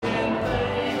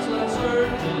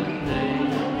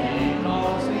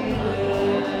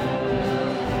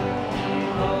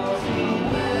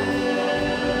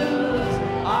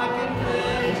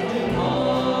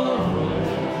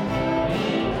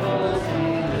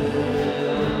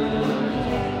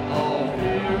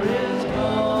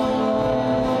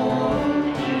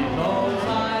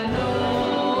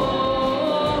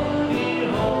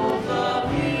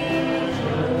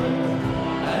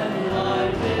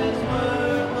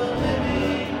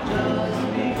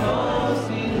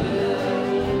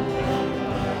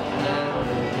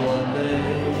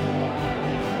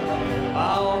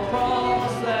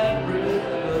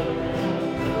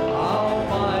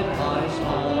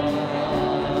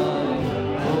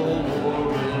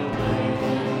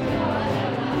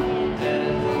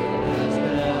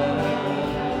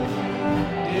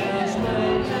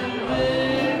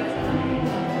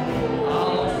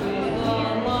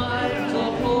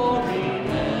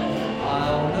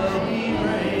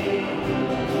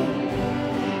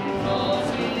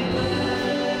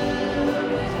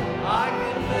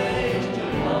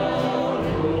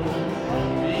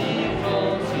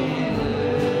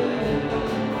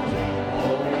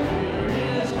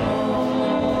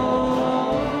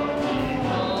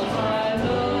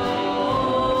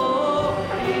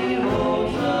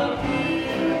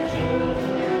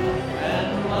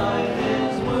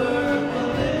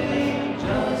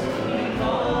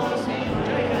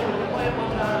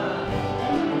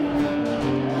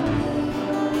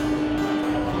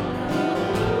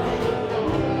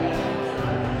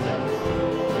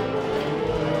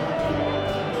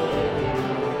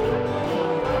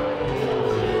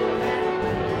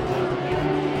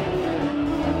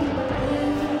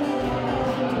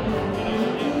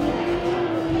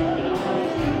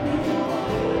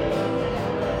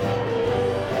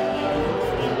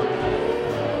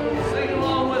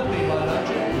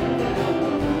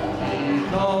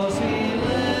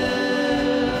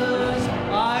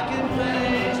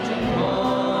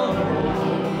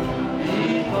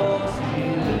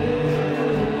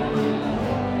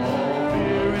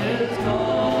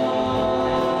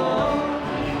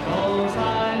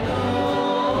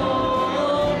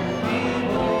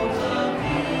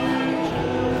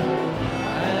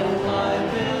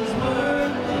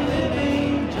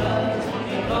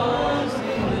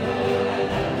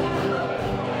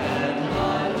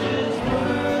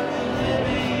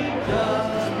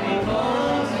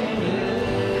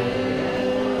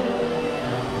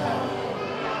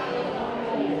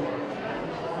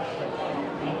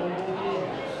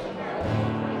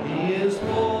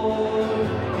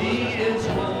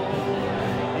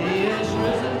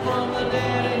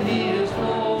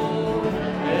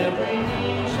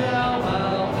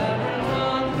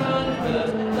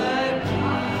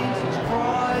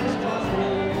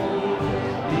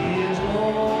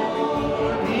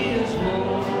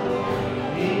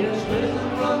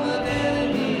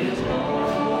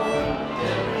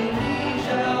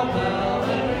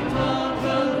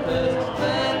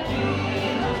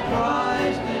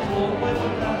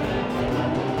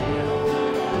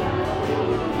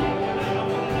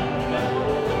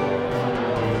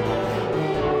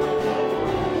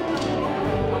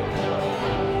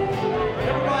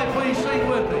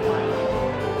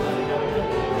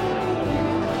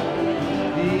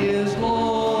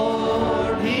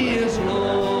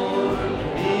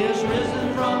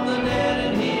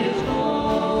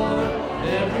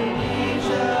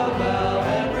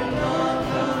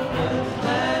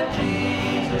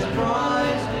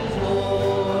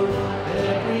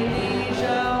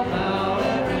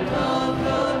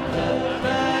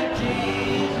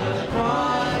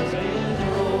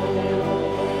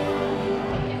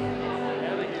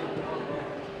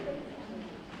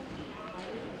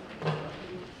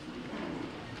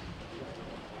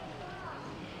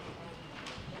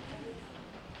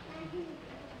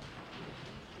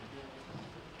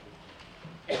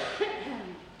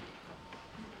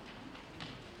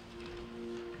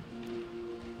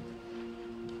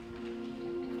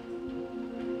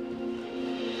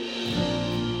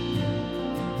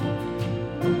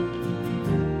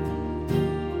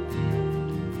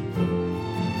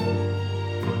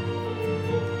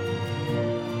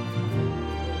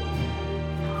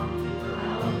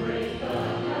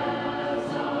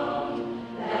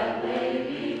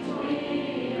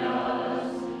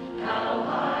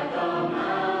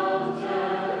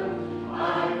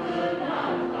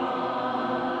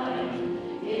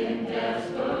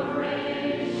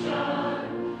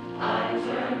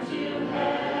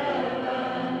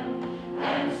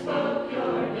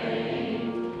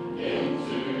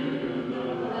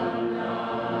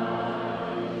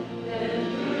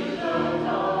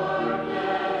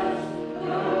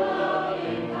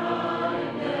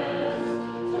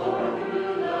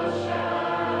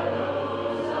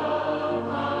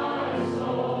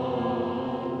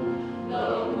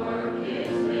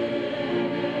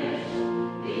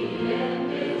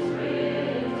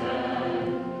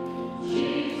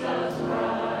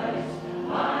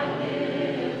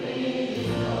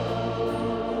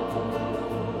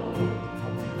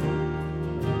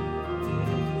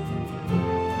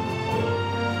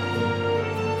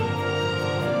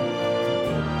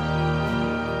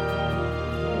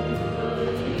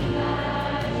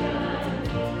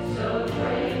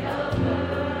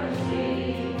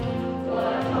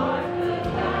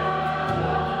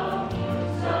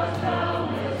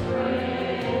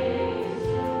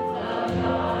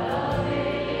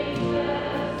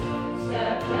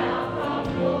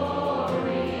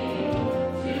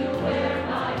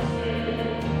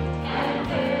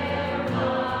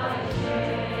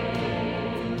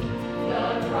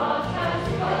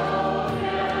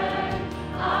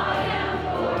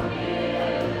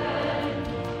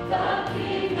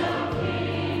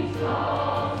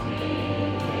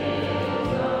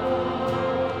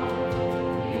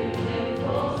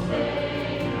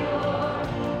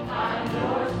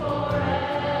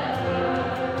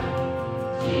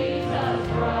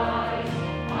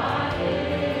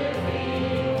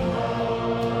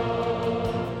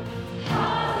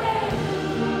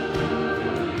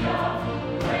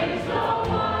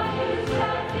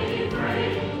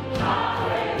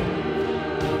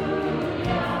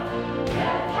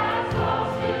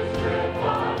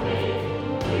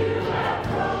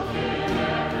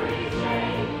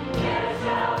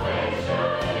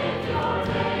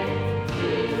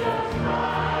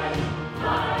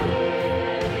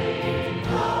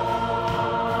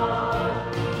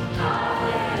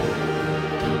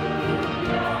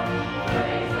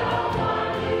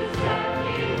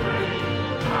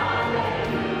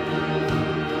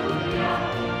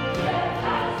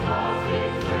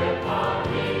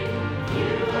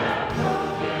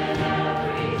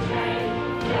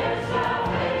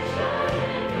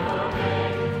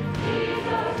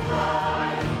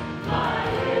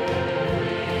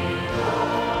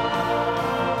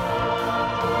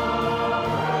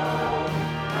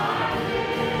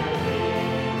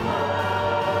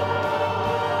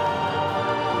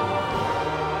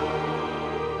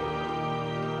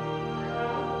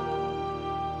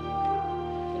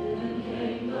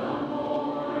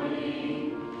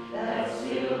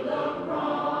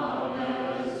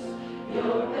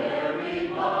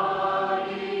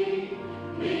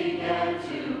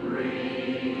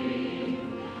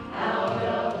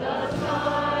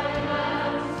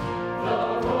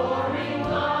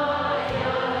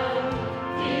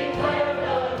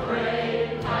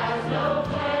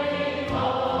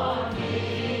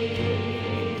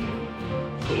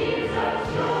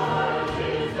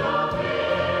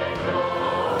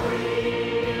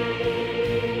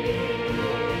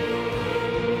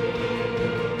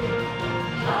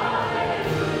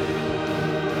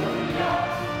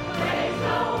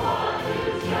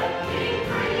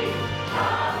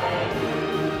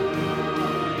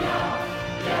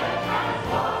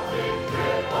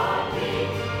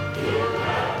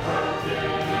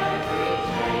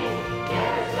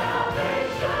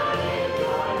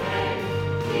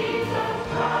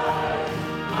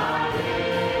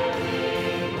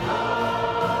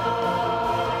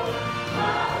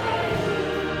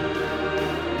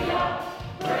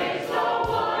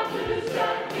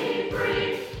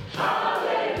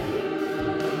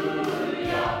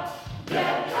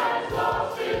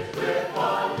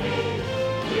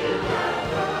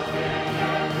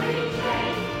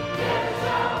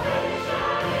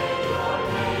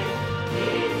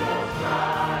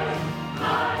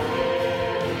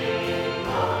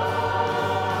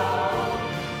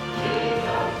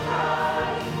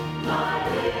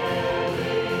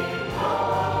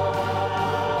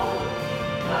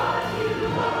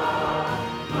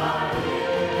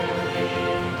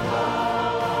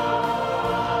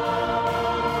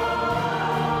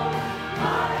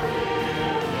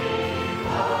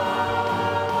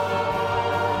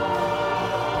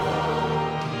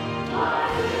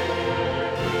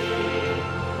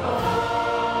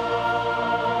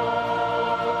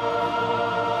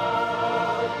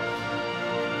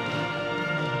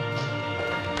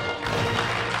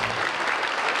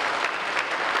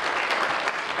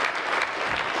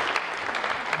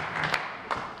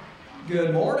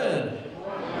Good morning.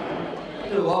 I'd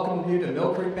like to welcome you to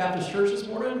Mill Creek Baptist Church this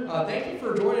morning. Thank you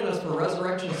for joining us for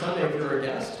Resurrection Sunday if you're a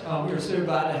guest. We are so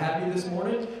glad to have you this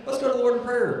morning. Let's go to the Lord in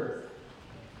prayer.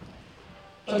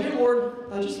 Dear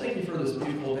Lord, just thank you for this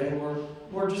beautiful day, Lord.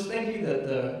 Lord, just thank you that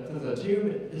the tomb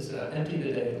is empty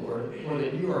today, Lord. Lord,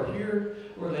 that you are here,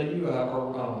 Lord, that you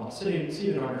are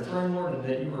seated on your throne, Lord, and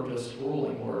that you are just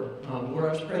ruling, Lord. Lord,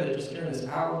 I just pray that just during this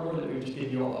hour, Lord, that we just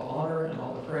give you all the honor and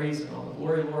all the praise and all the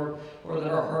glory, Lord. Lord,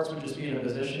 that our hearts would just be in a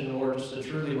position, Lord, just to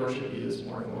truly worship you this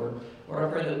morning, Lord. Lord, I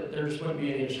pray that there just wouldn't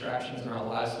be any distractions in our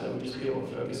lives, so that we just be able to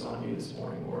focus on you this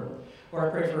morning, Lord. Lord, I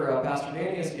pray for Pastor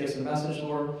Danny as he gives the message,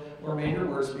 Lord. Lord, may your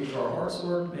word speak to our hearts,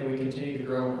 Lord. May we continue to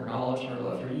grow in our knowledge and our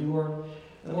love for you, Lord.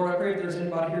 And Lord, I pray if there's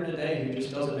anybody here today who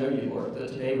just doesn't know you, Lord, that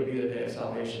today would be the day of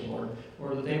salvation, Lord.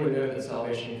 Lord, that they would know that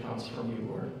salvation comes from you,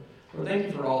 Lord. Lord, thank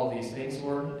you for all of these things,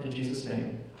 Lord. In Jesus'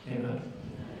 name, amen.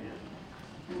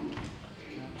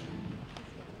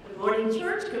 Good morning,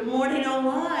 church. Good morning,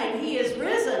 online. He is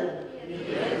risen. He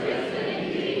is risen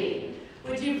indeed.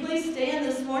 Would you please stand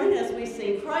this morning as we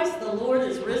sing, Christ the Lord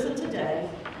is risen today.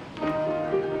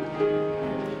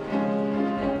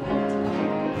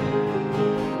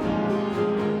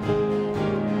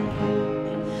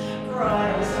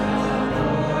 Christ the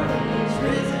Lord is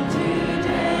risen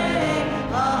today.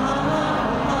 Hallelujah.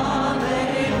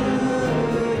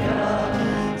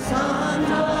 Sons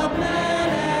of men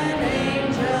and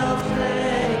angels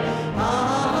sing.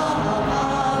 Hallelujah.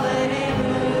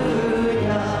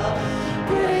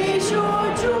 Praise your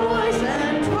joys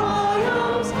and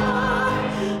triumphs high.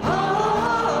 Hallelujah.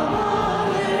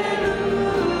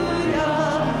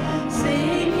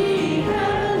 Sing ye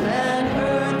heaven and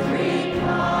earth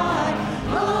reply.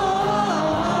 Hallelujah.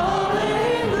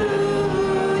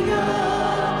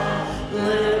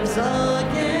 Lives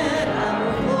again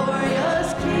our glorious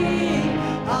King.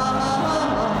 Hallelujah.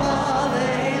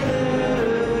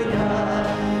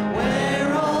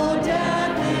 Where, O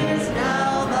death, is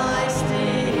now thy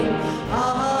sting?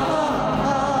 Hallelujah.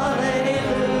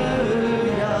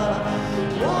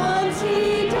 Once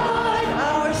he died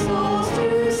our souls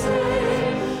to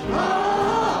save. Hallelujah.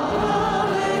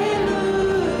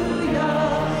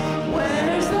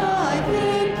 Where's thy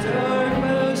victor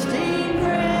boasting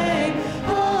grave?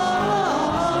 Hallelujah.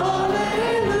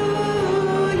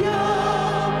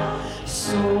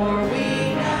 Soar we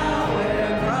now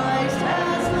where Christ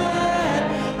has led.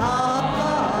 Hallelujah.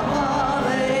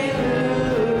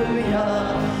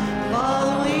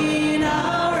 Following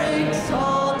our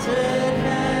exalted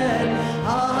head.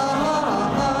 Hallelujah.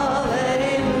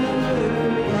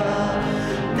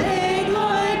 They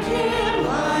like him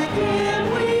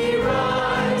we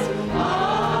rise.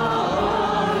 Hallelujah.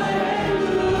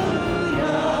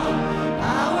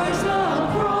 Ours the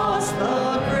cross, the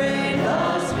grave, the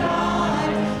sky.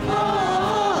 Hallelujah.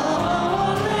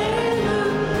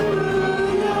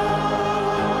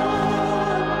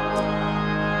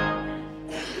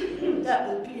 That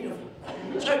was beautiful.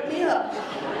 Choked me up.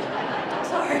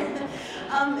 Sorry.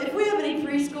 If we have any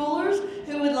preschoolers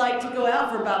who would like to go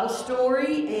out for Bible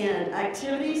story and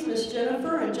activities, Miss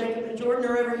Jennifer and Jacob and Jordan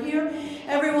are over here.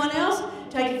 Everyone else,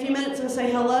 take a few minutes and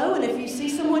say hello. And if you see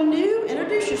someone new,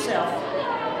 introduce yourself.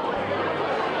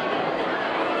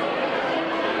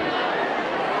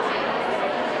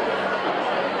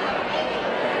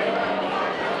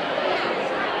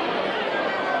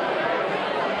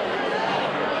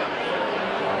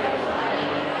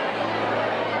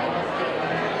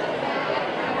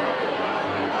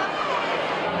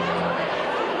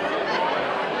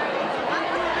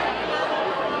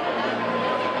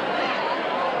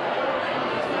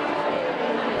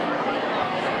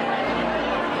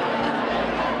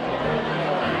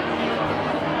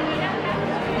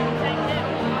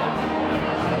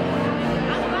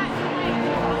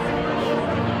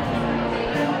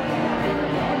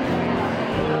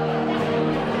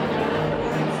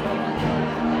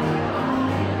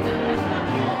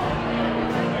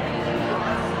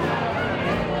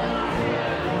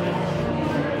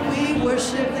 We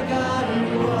worship the God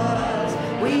who was.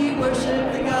 We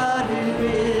worship the God who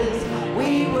is.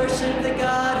 We worship the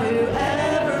God who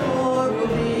evermore will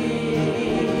be.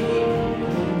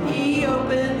 He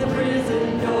opened the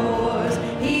prison doors.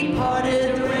 He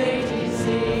parted the raging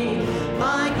sea.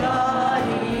 My God,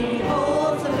 he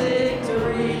holds the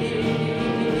victory.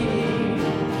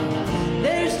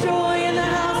 There's joy in the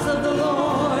house of the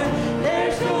Lord.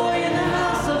 There's joy in the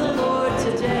house of the Lord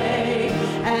today.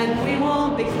 And we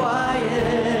won't be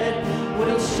quiet.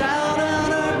 We'll shout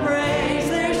out our praise.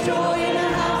 There's joy in the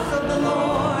house of the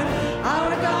Lord.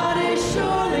 Our God is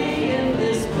surely in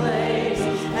this place.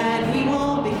 And he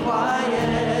won't be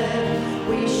quiet.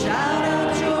 We shout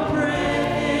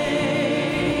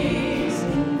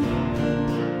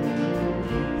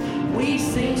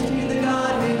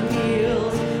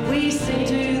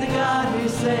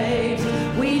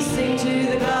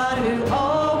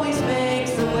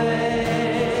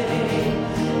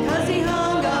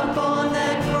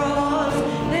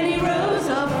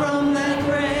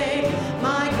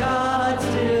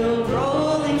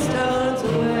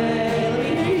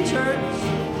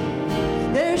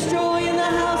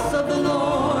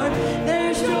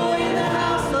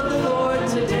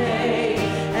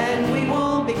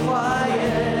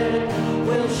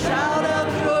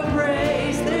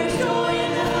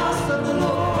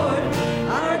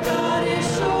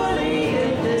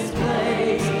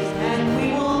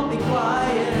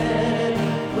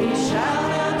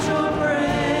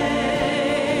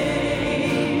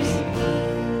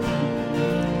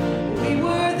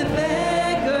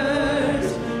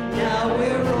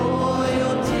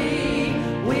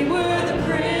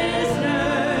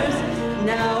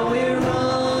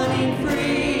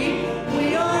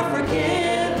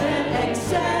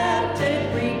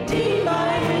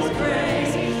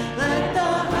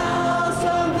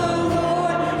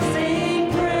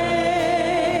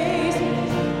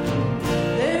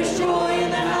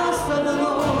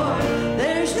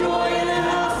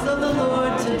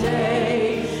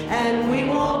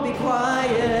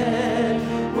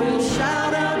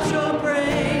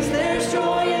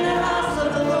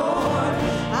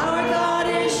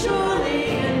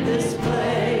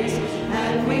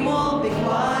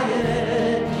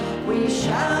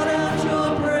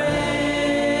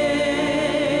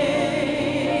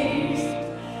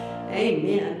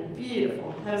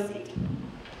a seat.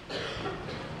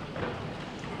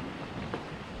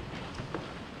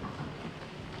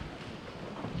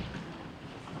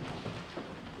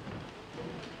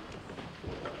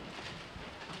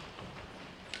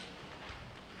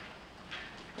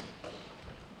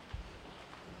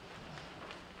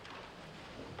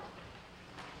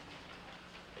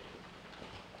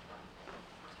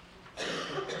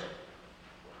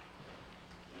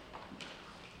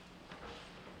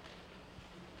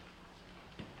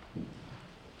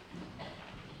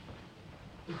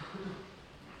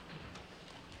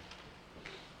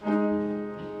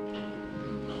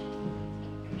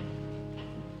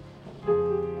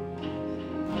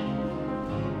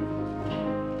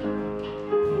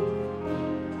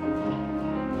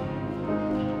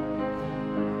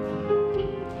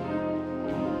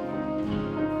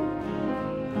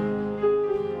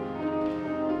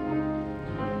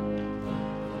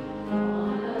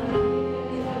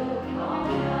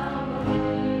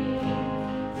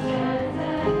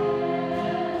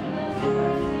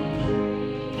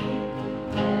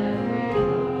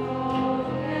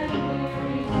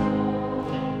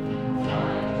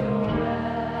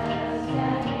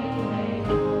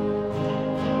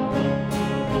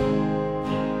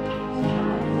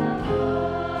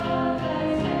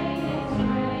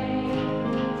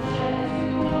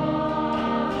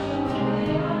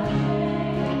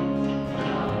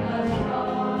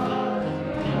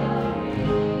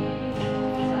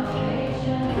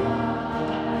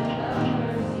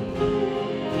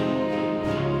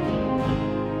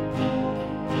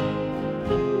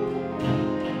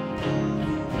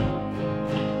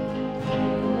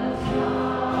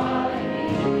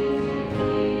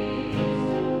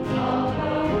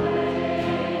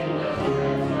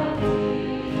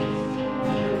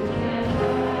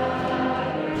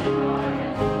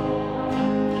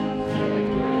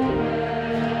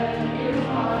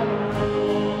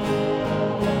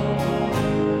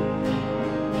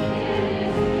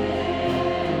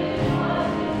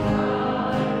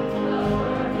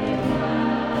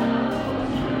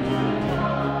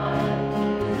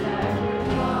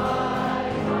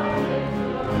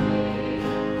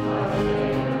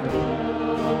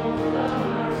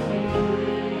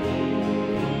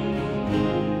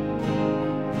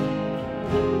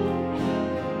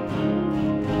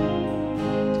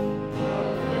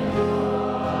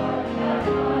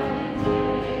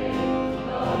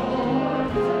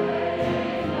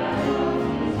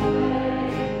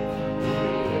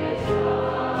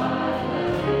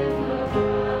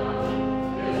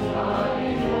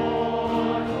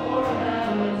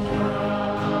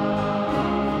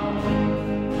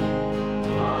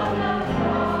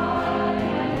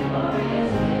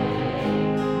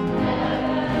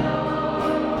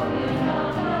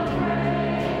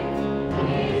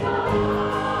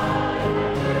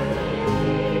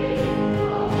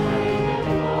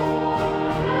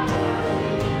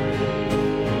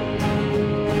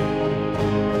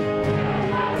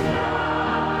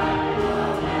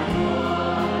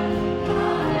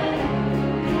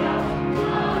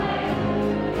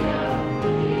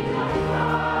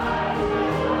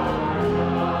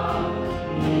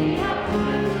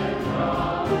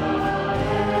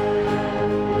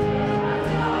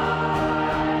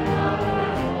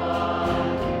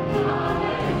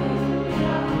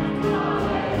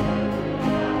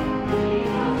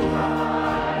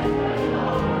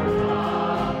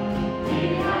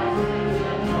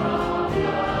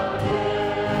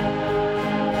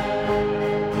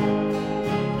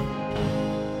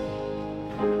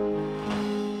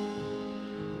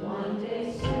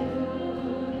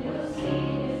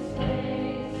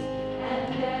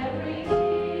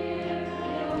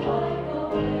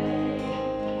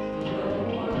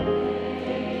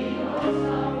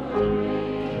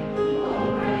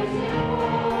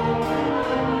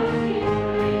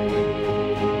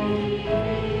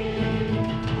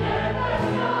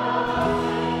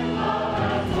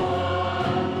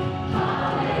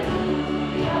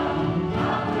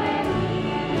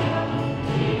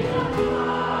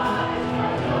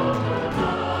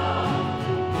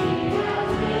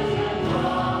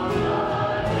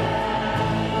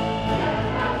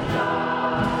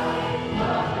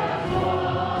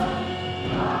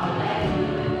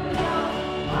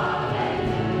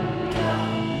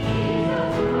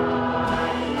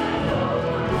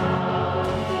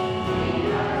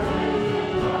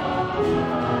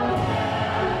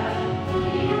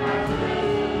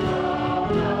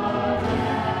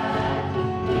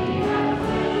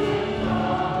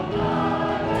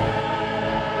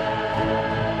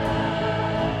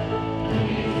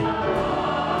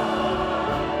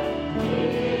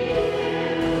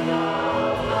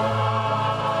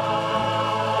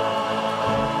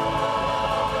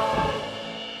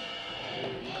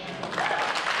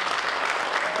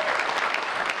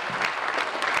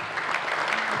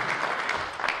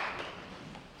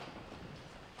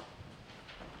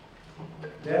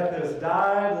 Death has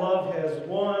died, love has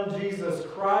won, Jesus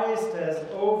Christ has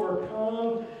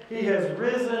overcome. He has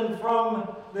risen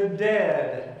from the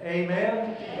dead.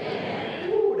 Amen? Amen.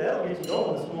 Ooh, that'll get you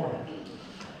going this morning.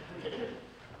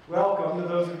 Welcome to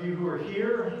those of you who are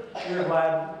here. We're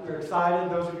glad, we're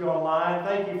excited. Those of you online,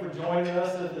 thank you for joining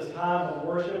us at this time of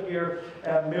worship here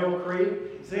at Mill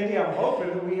Creek. Cindy, I'm hoping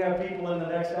that we have people in the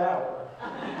next hour.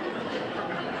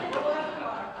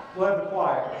 We'll have the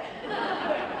choir.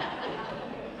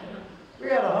 We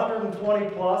had 120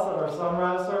 plus at our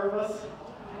sunrise service.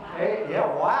 Hey, yeah,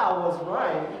 wow was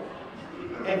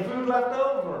right. And food left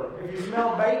over. If you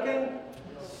smell bacon,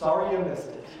 sorry you missed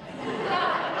it.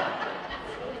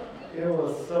 It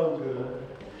was so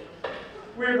good.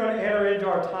 We're going to enter into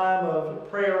our time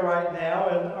of prayer right now,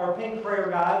 and our pink prayer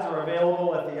guides are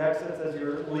available at the exits as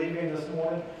you're leaving this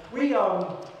morning.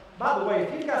 By the way,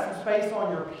 if you've got some space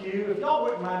on your pew, if y'all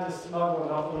wouldn't mind just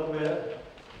snuggling up a little bit.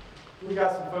 We've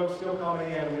got some folks still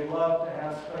coming in. We'd love to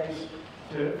have space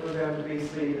for them to be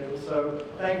seated. So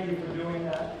thank you for doing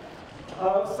that.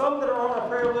 Some that are on our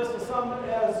prayer list and some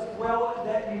as well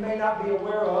that you may not be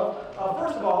aware of.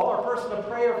 First of all, our person of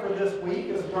prayer for this week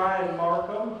is Ryan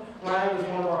Markham. Ryan is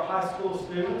one of our high school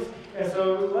students. And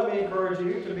so let me encourage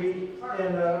you to be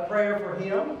in prayer for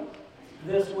him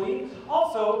this week.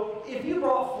 Also, if you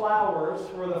brought flowers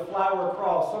for the flower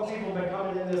cross, some people have been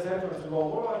coming in this entrance and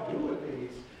going, what do I do with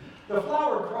these? The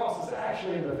flowered cross is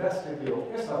actually in the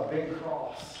vestibule. It's a big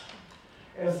cross.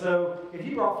 And so, if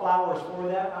you brought flowers for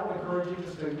that, I would encourage you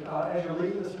just to, as you're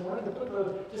leaving this morning, to put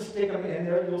those, just stick them in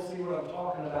there. You'll see what I'm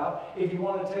talking about. If you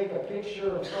want to take a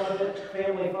picture in front of it,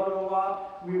 family photo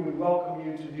op, we would welcome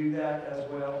you to do that as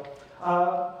well.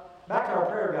 Back to our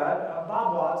prayer guide,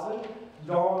 Bob Watson,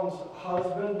 Dawn's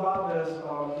husband. Bob is,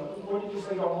 what did you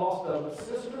say, Dawn lost a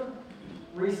sister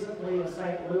recently in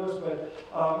St. Louis, but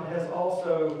has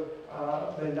also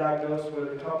been diagnosed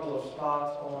with a couple of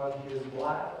spots on his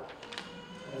bladder.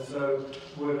 And so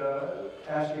would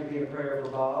ask you to be in prayer for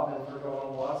Bob and for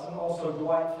Dawn Watson. Also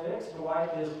Dwight Fix. Dwight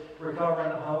is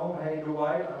recovering at home. Hey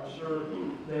Dwight, I'm sure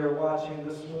they're watching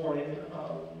this morning.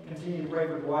 Continue to pray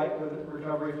for Dwight with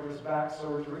recovery from his back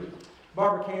surgery.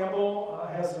 Barbara Campbell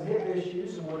has some hip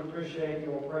issues and would appreciate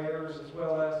your prayers, as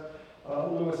well as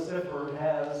Louis Sifford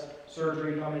has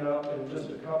surgery coming up in just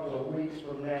a couple of weeks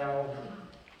from now.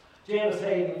 Janice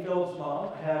Hayden, Philip's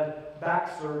mom, had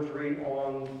back surgery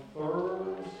on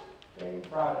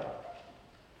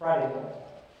Friday morning.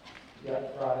 Yeah,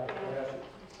 Friday.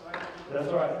 Yeah.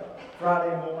 That's right.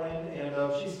 Friday morning, and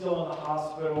she's still in the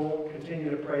hospital. Continue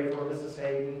to pray for Mrs.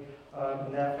 Hayden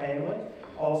and that family.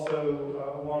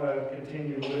 Also, want to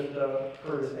continue to lift up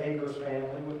Curtis Akers'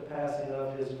 family with the passing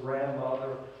of his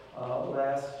grandmother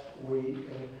last week.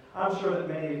 And I'm sure that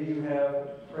many of you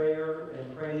have prayer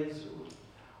and praise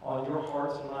on your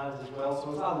hearts and minds as well.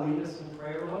 So as I lead us in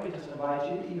prayer, let me just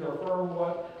invite you to either affirm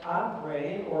what I'm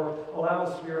praying or allow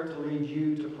the Spirit to lead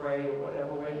you to pray in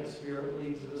whatever way the Spirit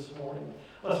leads you this morning.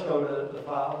 Let's go to the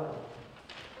Father.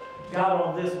 God,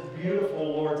 on this beautiful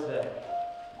Lord's Day,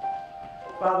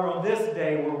 Father, on this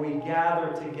day where we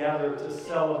gather together to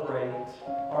celebrate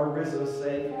our risen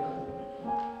Savior,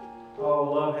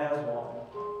 oh, love has won,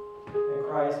 and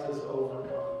Christ has overcome.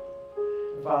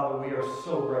 Father, we are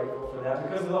so grateful for that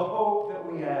because of the hope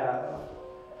that we have,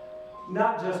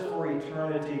 not just for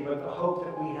eternity, but the hope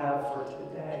that we have for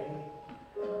today.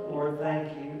 Lord,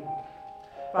 thank you.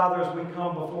 Father, as we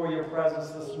come before your presence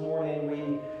this morning,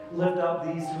 we lift up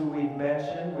these who we've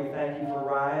mentioned. We thank you for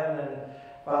Ryan, and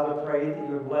Father, pray that you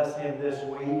would bless him this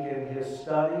week in his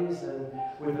studies and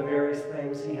with the various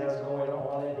things he has going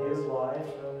on in his life.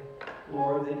 And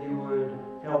Lord, that you would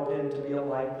help him to be a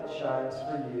light that shines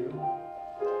for you.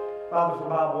 Father, for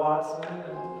Bob Watson,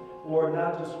 and Lord,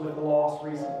 not just with the loss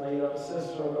recently of a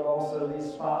sister, but also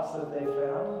these spots that they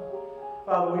found.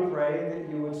 Father, we pray that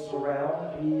you would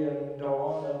surround he and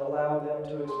Dawn and allow them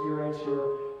to experience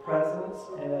your presence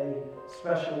in a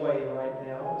special way right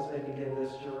now as they begin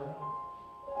this journey.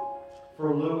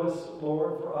 For Louis,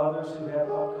 Lord, for others who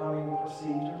have upcoming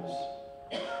procedures,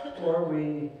 Lord,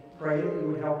 we pray that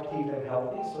you would help keep them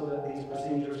healthy so that these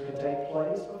procedures can take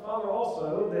place. But Father,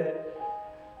 also that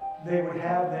they would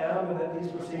have them and that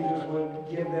these procedures would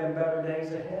give them better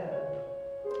days ahead.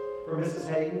 For Mrs.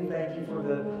 Hayden, thank you for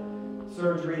the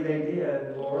surgery they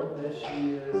did, Lord, that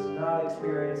she is not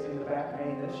experiencing the back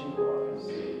pain that she was.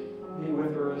 Be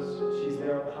with her as she's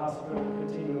there at the hospital,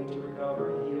 continuing to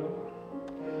recover and heal.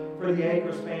 For the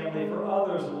Akers family, for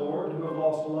others, Lord, who have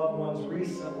lost loved ones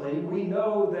recently, we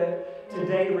know that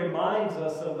today reminds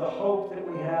us of the hope that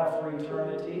we have for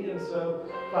eternity. And so,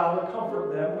 Father,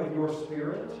 comfort them with your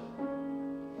Spirit.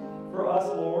 for us,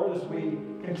 Lord, as we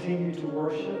continue to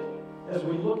worship, as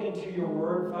we look into your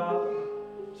word, Father.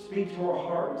 Speak to our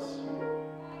hearts.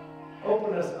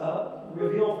 Open us up.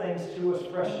 Reveal things to us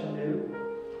fresh and new,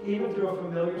 even through a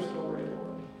familiar story,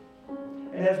 Lord.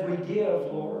 And as we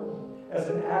give, Lord, as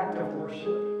an act of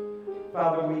worship,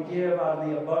 Father, we give out of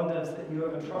the abundance that you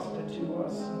have entrusted to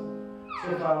us.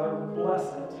 So, Father,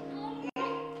 bless it.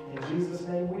 In Jesus'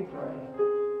 name we pray.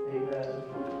 Amen.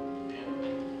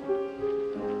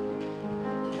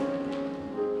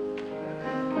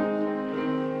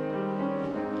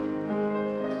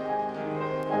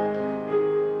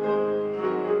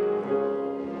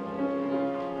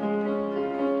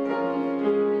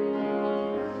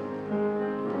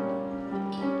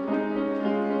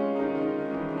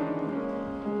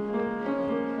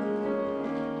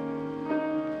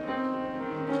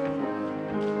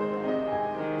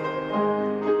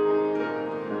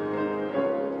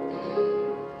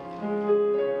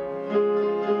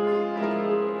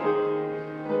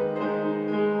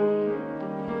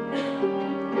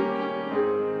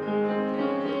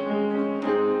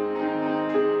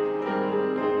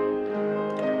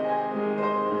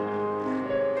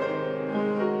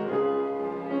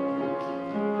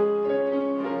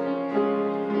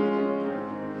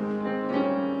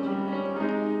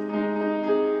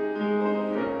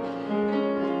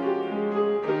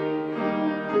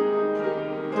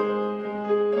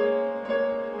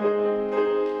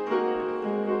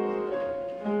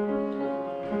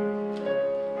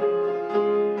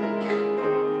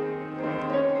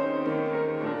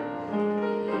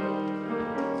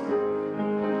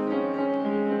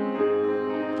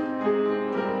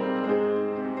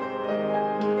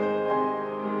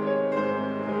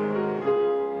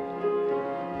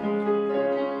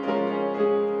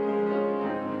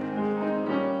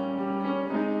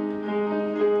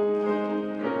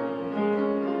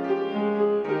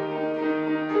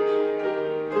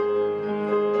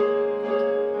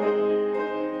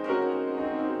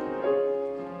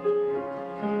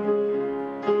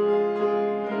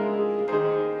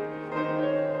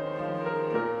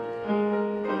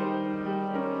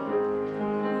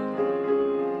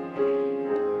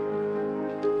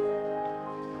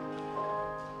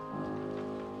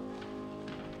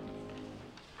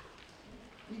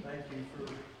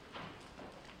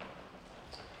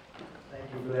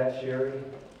 Thank you for that, Sherry.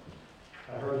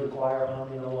 I heard the choir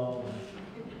humming along.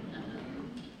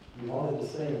 You wanted to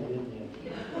sing, didn't you?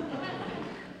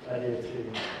 I did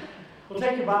too. Well,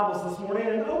 take your Bibles this morning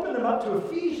and open them up to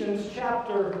Ephesians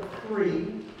chapter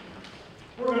 3.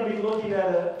 We're going to be looking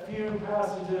at a few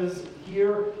passages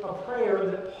here, a prayer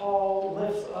that Paul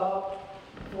lifts up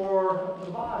for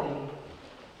the body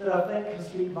that I think can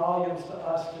speak volumes to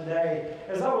us today.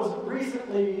 As I was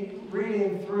recently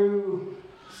reading through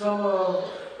some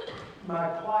of my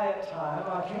quiet time,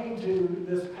 I came to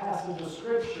this passage of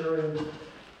Scripture, and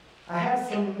I had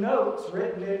some notes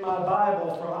written in my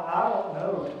Bible from, I don't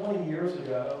know, 20 years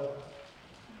ago.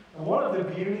 And one of the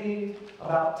beauty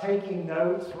about taking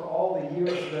notes for all the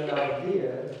years that I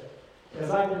did is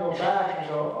I can go back and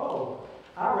go, oh,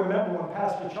 I remember when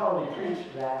Pastor Charlie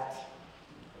preached that.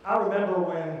 I remember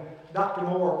when Dr.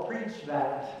 Moore preached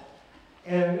that.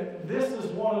 And this is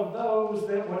one of those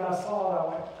that when I saw it, I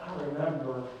went, I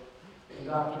remember when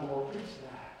Dr. Moore preached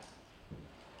that.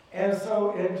 And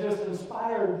so it just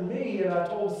inspired me, and I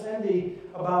told Cindy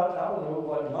about, I don't know,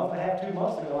 what, a month and a half, 2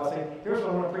 months ago, I said, here's what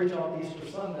I'm going to preach on Easter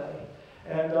Sunday.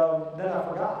 And then I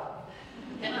forgot.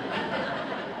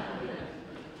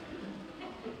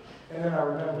 And then I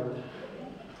remembered.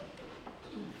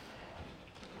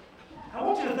 I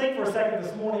want you to think for a second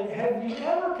this morning, have you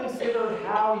ever considered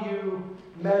how you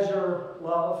measure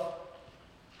love?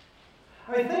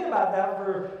 I mean, think about that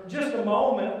for just a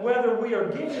moment. Whether we are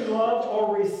giving love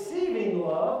or receiving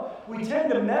love, we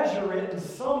tend to measure it in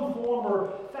some form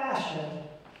or fashion.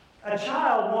 A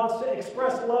child wants to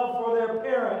express love for their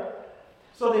parent,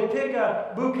 so they pick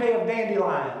a bouquet of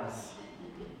dandelions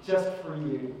just for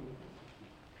you.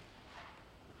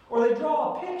 Or they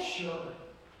draw a picture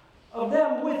of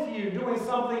them with you doing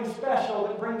something special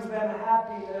that brings them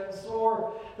happiness,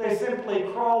 or they simply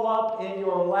crawl up in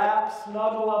your lap,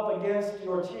 snuggle up against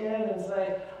your chin, and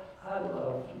say, I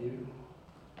love you.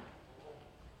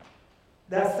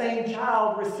 That same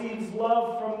child receives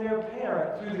love from their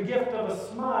parent through the gift of a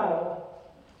smile,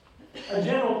 a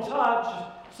gentle touch,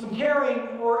 some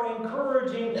caring or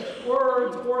encouraging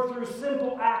words, or through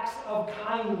simple acts of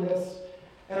kindness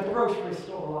at the grocery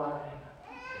store line.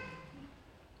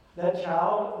 That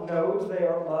child knows they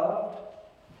are loved.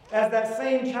 As that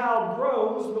same child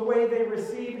grows, the way they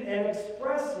receive and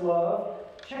express love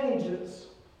changes.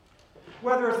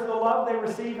 Whether it's the love they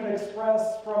receive and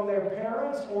express from their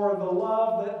parents or the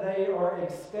love that they are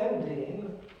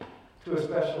extending to a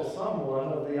special someone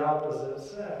of the opposite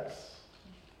sex.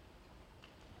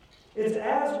 It's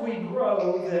as we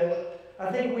grow that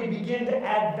I think we begin to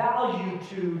add value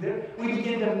to, that we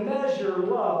begin to measure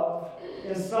love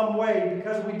in some way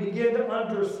because we begin to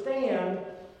understand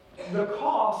the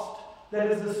cost that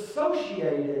is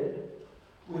associated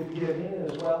with giving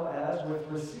as well as with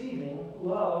receiving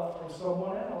love from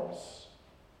someone else.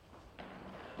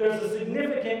 There's a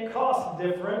significant cost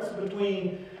difference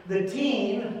between the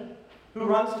teen who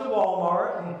runs to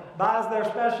Walmart and buys their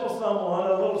special someone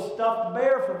a little stuffed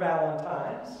bear for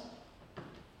Valentine's,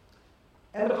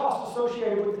 and the cost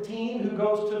associated with the teen who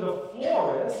goes to the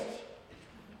florist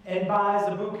and buys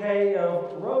a bouquet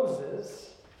of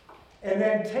roses and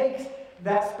then takes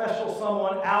that special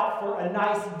someone out for a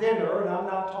nice dinner, and I'm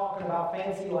not talking about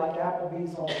fancy like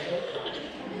Applebee's on the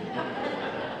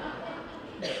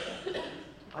boat.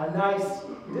 A nice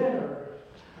dinner.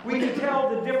 We can tell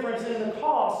the difference in the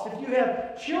cost. If you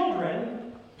have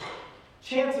children,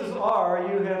 chances are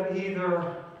you have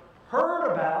either heard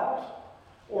about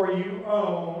or you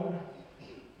own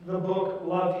the book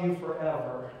Love You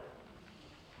Forever.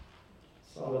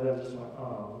 Some of them just went,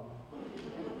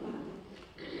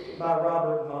 by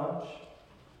Robert Munch.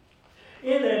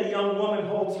 In it, a young woman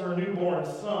holds her newborn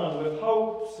son with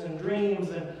hopes and dreams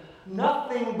and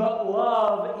nothing but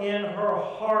love in her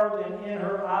heart and in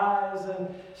her eyes.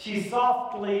 And she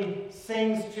softly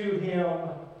sings to him,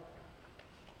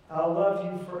 I'll love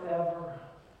you forever.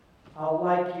 I'll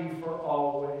like you for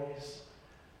always.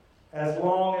 As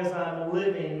long as I'm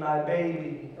living, my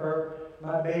baby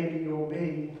you'll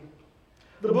be.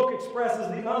 The book expresses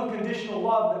the unconditional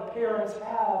love that parents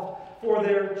have for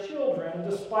their children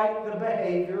despite the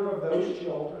behavior of those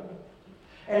children.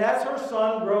 And as her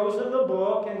son grows in the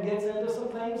book and gets into some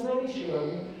things that he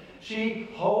shouldn't, she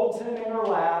holds him in her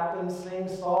lap and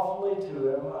sings softly to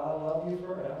him, I love you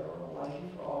forever, I like you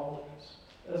for always.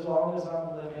 As long as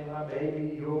I'm living, my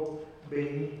baby you'll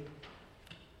be.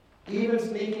 Even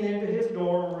sneaking into his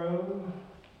dorm room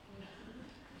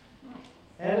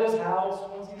and his house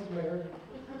once he's married.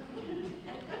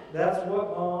 That's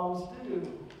what moms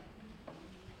do.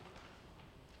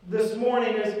 This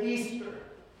morning is Easter,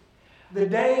 the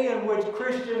day in which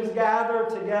Christians gather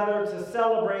together to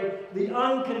celebrate the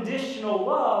unconditional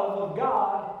love of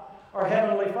God, our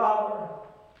Heavenly Father.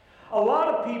 A lot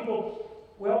of people,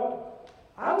 well,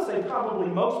 I would say probably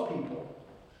most people,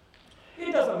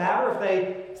 it doesn't matter if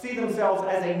they see themselves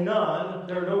as a nun,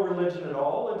 they're no religion at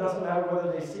all. It doesn't matter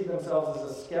whether they see themselves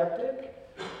as a skeptic,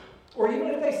 or even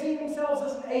if they see themselves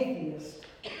as an atheist.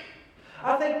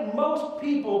 I think most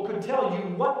people could tell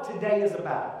you what today is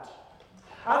about.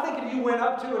 I think if you went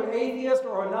up to an atheist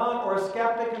or a nun or a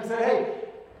skeptic and said,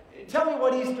 hey, tell me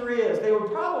what Easter is, they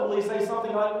would probably say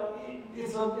something like,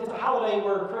 it's a holiday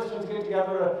where Christians get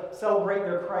together to celebrate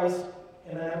their Christ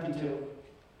in an empty tomb.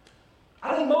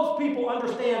 I think most people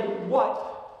understand what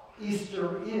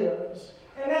Easter is,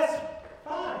 and that's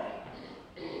fine.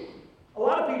 A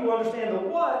lot of people understand the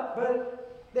what,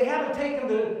 but they haven't taken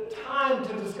the time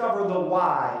to discover the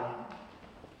why.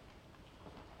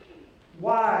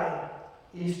 Why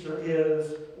Easter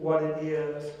is what it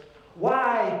is.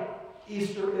 Why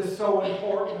Easter is so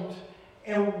important.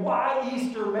 And why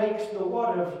Easter makes the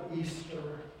what of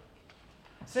Easter.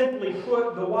 Simply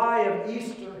put, the why of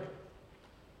Easter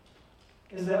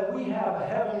is that we have a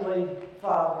heavenly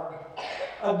Father,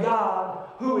 a God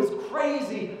who is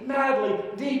crazy, madly,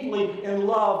 deeply in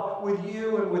love with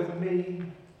you and with me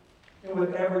and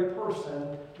with every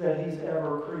person that he's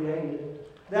ever created.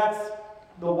 That's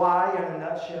the why in a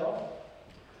nutshell.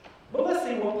 But let's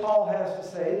see what Paul has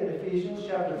to say in Ephesians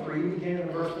chapter 3, beginning in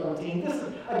verse 14. This,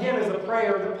 again, is a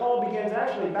prayer that Paul begins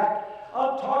actually back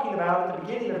up talking about at the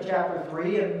beginning of chapter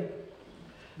 3, and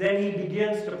then he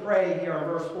begins to pray here in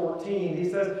verse 14. He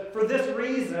says, for this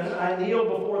reason I kneel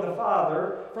before the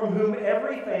Father, from whom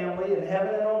every family in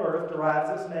heaven and on earth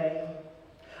derives its name.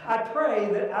 I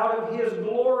pray that out of his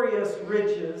glorious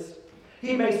riches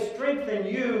he may strengthen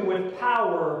you with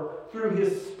power through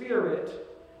his Spirit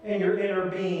in your inner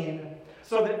being,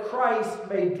 so that Christ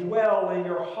may dwell in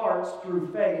your hearts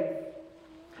through faith.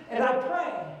 And I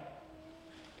pray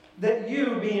that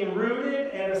you, being rooted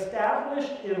and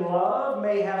established in love,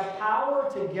 may have power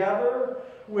together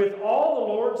with all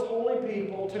the Lord's holy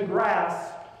people to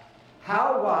grasp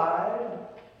how wide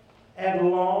and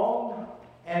long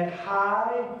and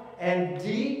high and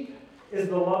deep is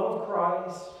the love of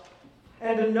Christ,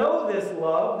 and to know this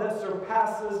love that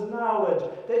surpasses knowledge,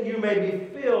 that you may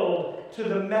be filled to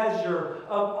the measure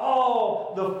of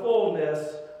all the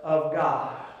fullness of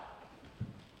God.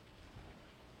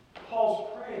 Paul's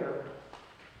prayer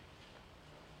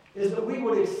is that we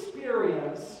would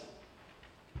experience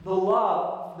the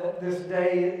love that this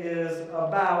day is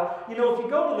about. You know, if you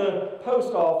go to the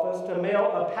post office to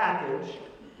mail a package,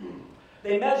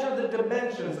 they measure the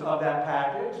dimensions of that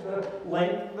package, the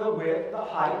length, the width, the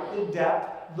height, the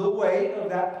depth, the weight of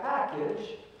that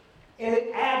package, and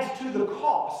it adds to the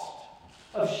cost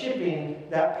of shipping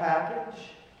that package.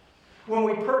 When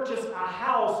we purchase a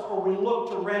house or we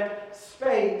look to rent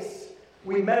space,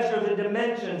 we measure the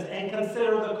dimensions and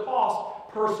consider the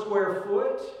cost per square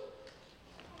foot.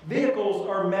 Vehicles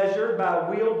are measured by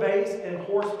wheelbase and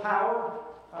horsepower.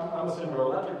 I'm assuming are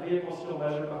electric vehicles still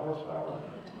measured by horsepower?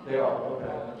 They are,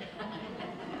 okay.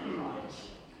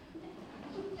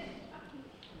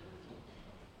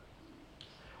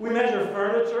 We measure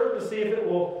furniture to see if it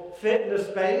will fit into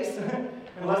space.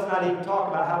 And let's not even talk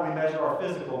about how we measure our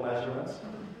physical measurements.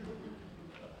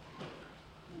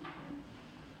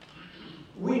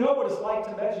 We know what it's like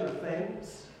to measure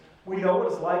things. We know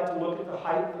what it's like to look at the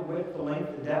height, the width, the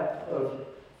length, the depth of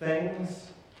things.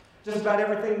 Just about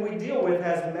everything we deal with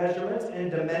has measurements and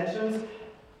dimensions.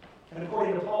 And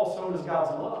according to Paul, so does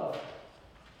God's love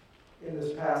in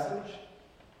this passage.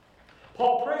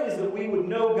 Paul prays that we would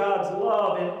know God's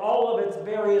love in all of its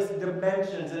various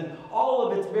dimensions and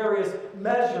all of its various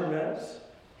measurements.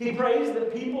 He prays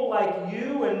that people like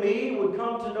you and me would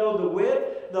come to know the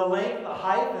width, the length, the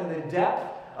height, and the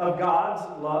depth of God's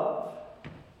love.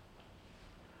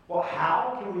 Well,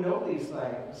 how can we know these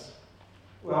things?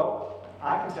 Well,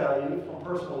 I can tell you from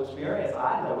personal experience,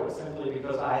 I know it simply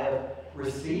because I have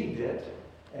received it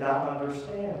and I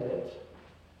understand it.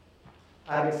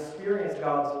 I've experienced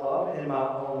God's love in my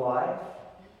own life.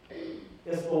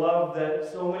 It's the love that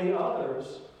so many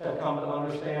others have come to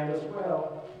understand as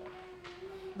well.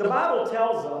 The Bible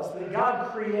tells us that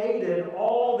God created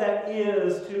all that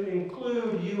is to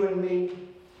include you and me.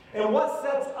 And what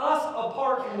sets us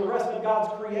apart from the rest of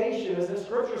God's creation is that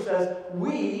Scripture says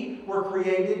we were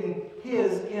created in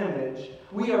His image.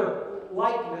 We are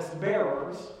likeness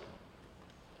bearers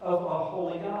of a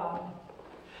holy God.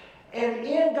 And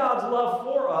in God's love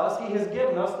for us, He has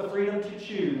given us the freedom to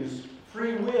choose.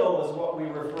 Free will is what we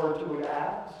refer to it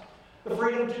as. The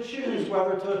freedom to choose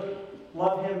whether to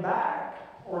love Him back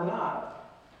or not.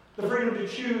 The freedom to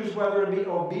choose whether to be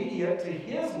obedient to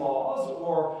His laws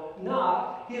or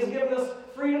not. He has given us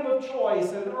freedom of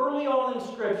choice. And early on in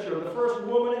Scripture, the first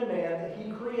woman and man that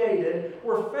He created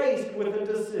were faced with a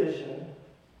decision.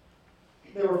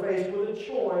 They were faced with a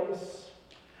choice.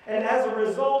 And as a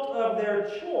result of their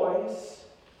choice,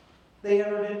 they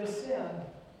entered into sin.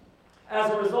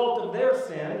 As a result of their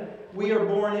sin, we are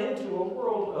born into a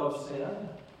world of sin.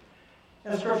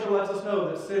 And Scripture lets us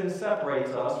know that sin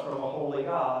separates us from a holy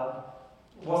God.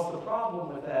 What's the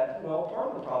problem with that? Well, part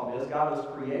of the problem is God has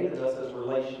created us as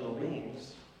relational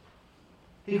beings.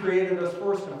 He created us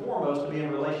first and foremost to be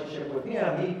in relationship with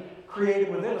Him. He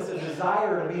created within us a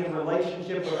desire to be in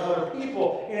relationship with other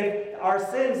people. And if our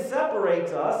sin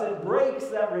separates us, it breaks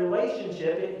that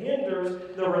relationship. It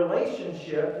hinders the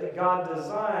relationship that God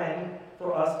designed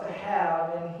for us to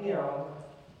have in Him.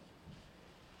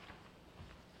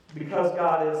 Because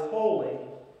God is holy,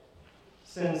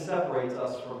 sin separates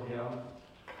us from Him.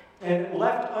 And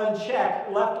left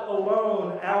unchecked, left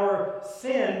alone, our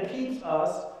sin keeps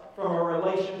us from a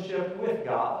relationship with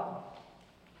God.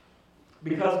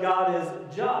 Because God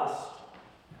is just,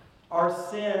 our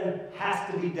sin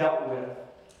has to be dealt with.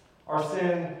 Our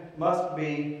sin must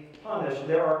be punished.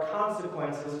 There are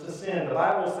consequences to sin. The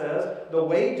Bible says the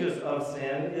wages of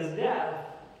sin is death.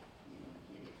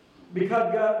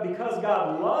 Because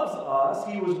God loves us,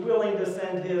 He was willing to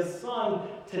send His Son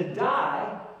to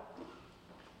die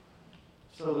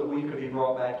so that we could be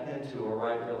brought back into a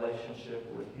right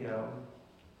relationship with Him.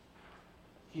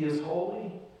 He is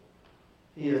holy.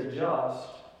 He is just.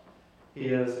 He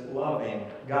is loving.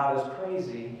 God is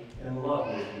crazy in love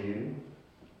with you.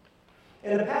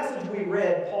 In the passage we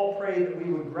read, Paul prayed that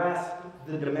we would grasp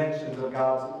the dimensions of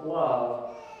God's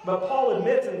love. But Paul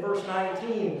admits in verse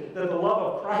 19 that the love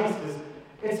of Christ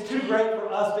it's too great for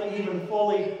us to even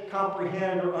fully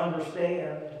comprehend or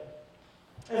understand.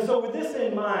 And so with this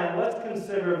in mind, let's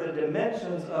consider the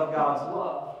dimensions of God's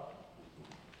love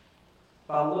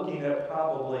by looking at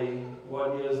probably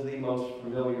what is the most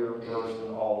familiar verse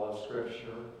in all of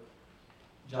Scripture,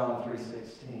 John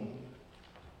 3:16.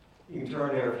 You can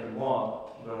turn there if you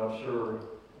want, but I'm sure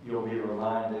you'll be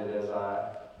reminded as I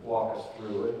walk us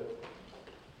through it.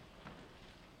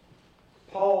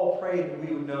 Paul prayed that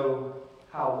we would know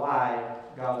how wide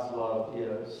God's love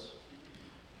is.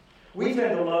 We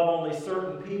tend to love only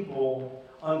certain people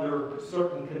under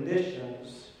certain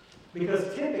conditions,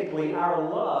 because typically our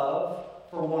love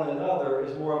for one another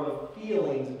is more of a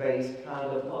feelings-based kind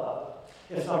of love.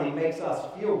 If somebody makes us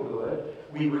feel good,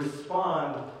 we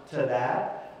respond to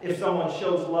that. If someone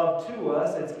shows love to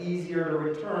us, it's easier to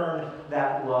return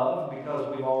that love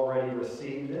because we've already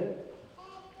received it.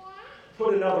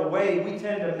 Put another way, we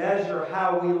tend to measure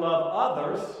how we love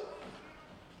others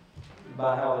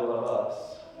by how they love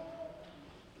us.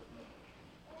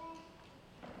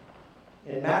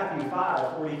 In Matthew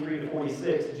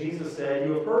 5:43-46, Jesus said,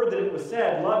 "You have heard that it was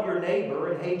said, 'Love your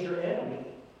neighbor and hate your enemy.'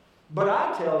 But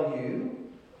I tell you,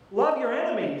 love your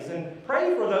enemies and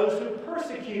pray for those who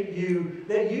persecute you,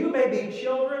 that you may be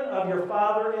children of your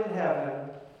Father in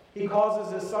heaven. He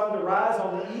causes his sun to rise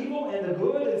on the evil and the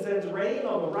good and sends rain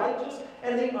on the righteous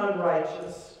and the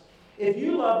unrighteous. If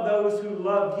you love those who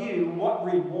love you, what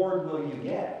reward will you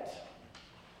get?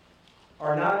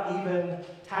 Are not even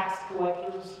tax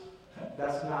collectors?"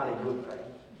 That's not a good thing.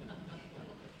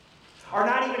 "Are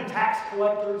not even tax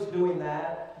collectors doing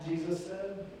that?" Jesus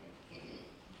said.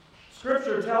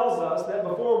 Scripture tells us that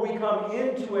before we come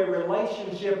into a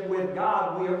relationship with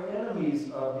God, we are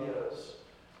enemies of His.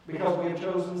 Because we have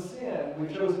chosen sin,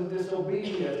 we've chosen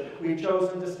disobedience, we've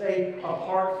chosen to stay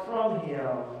apart from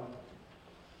Him.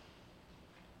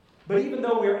 But even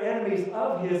though we're enemies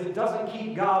of His, it doesn't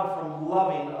keep God from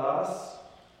loving us.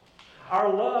 Our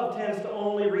love tends to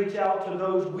only reach out to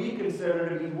those we consider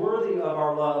to be worthy of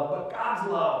our love. But God's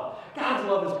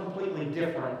love is completely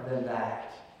different than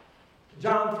that.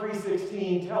 John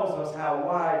 3:16 tells us how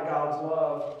wide God's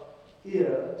love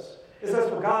is. It says,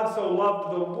 "For God so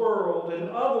loved the world." In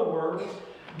other words,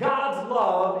 God's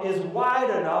love is wide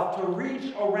enough to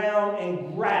reach around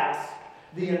and grasp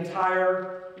the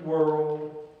entire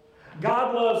world.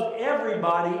 God loves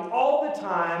everybody all the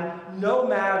time, no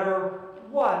matter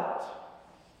what.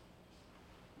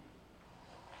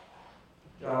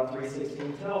 John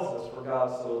 3:16 tells us, "For God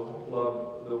so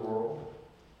loved the world."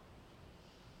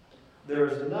 There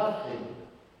is nothing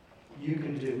you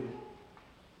can do,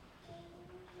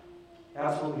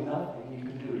 absolutely nothing you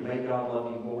can do to make God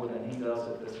love you more than He does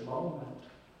at this moment.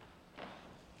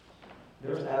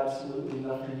 There's absolutely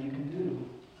nothing you can do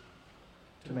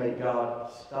to make God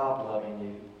stop loving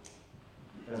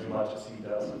you as much as He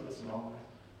does at this moment.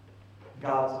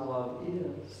 God's love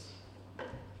is.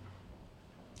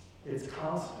 It's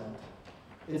constant.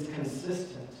 It's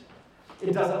consistent.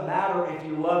 It doesn't matter if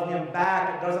you love Him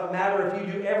back. It doesn't matter if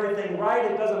you do everything right.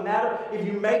 It doesn't matter if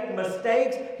you make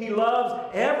mistakes. He loves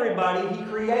everybody He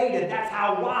created. That's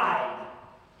how wide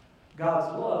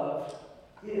God's love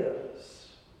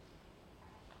is.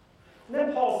 And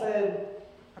then Paul said,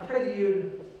 I pray that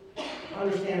you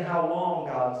understand how long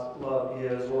God's love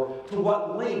is, or to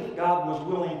what length God was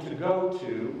willing to go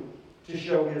to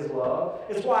show His love.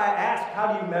 It's why I ask,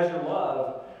 how do you measure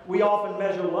love? We often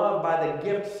measure love by the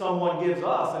gift someone gives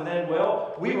us, and then,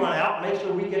 we run out and make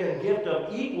sure we get a gift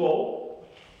of equal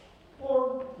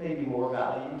or maybe more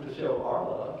value to show our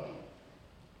love.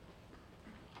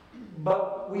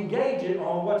 But we gauge it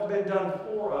on what's been done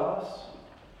for us.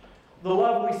 The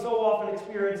love we so often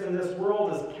experience in this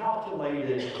world is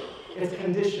calculated. It's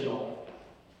conditional.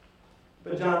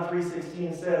 But John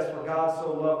 3:16 says, "For God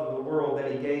so loved the world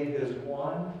that He gave His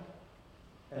one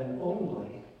and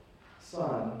only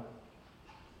Son."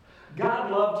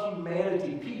 God loved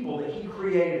humanity, people that He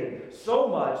created, so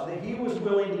much that He was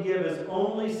willing to give His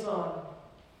only Son,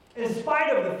 in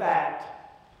spite of the fact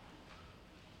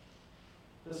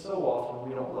that so often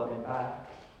we don't love Him back.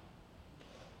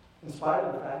 In spite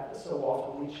of the fact that so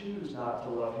often we choose not to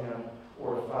love Him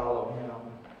or to follow Him.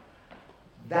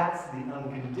 That's the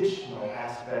unconditional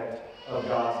aspect of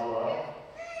God's love.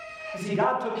 You see,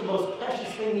 God took the most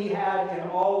precious thing He had in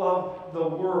all of the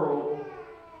world,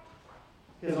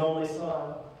 His only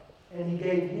Son, and He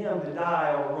gave Him to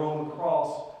die on a Roman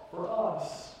cross for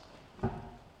us.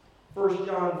 1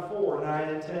 John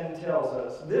 4:9-10 tells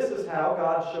us, "This is how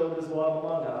God showed His love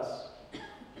among us.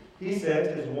 He sent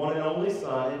His one and only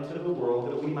Son into the world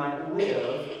that we might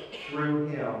live through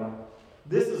Him.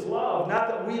 This is love, not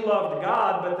that we loved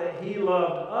God, but that He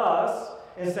loved us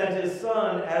and sent His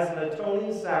Son as an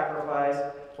atoning sacrifice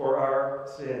for our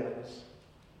sins."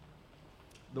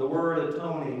 The word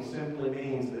atoning simply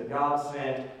means that God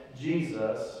sent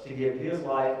Jesus to give His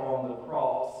life on the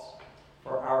cross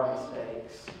for our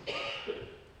mistakes.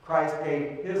 Christ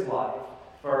gave His life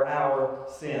for our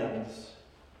sins.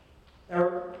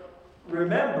 Now,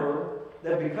 remember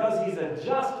that because He's a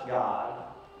just God,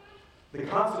 the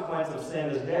consequence of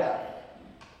sin is death.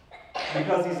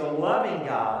 Because He's a loving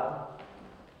God,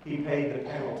 He paid the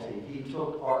penalty. He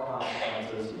took our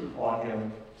consequences on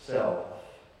Himself.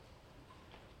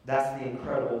 That's the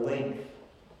incredible length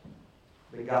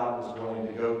that God was willing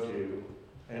to go to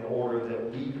in order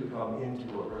that we could come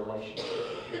into a relationship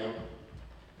with Him.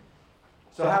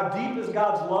 So how deep is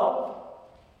God's love?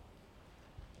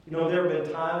 You know, there have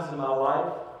been times in my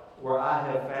life where I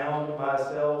have found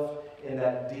myself in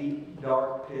that deep,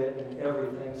 dark pit and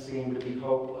everything seemed to be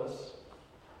hopeless.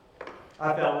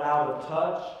 I felt out of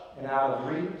touch and out of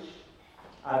reach.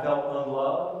 I felt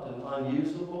unloved and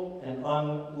unusable and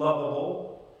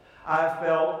unlovable. I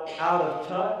felt out of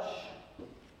touch.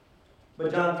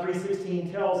 But John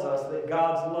 3:16 tells us that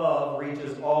God's love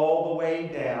reaches all the way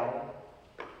down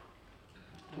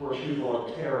to where people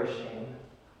are perishing.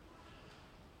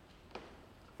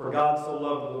 For God so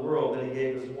loved the world that He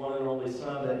gave His one and only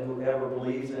Son, that whoever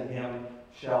believes in Him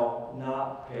shall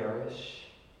not perish.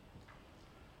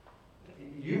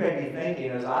 You may be thinking,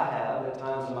 as I have at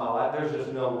times in my life, there's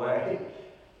just no way.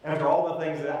 After all the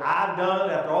things that I've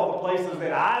done, after all the places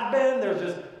that I've been,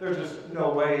 there's just no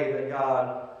way that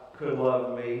God could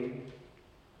love me.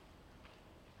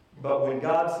 But when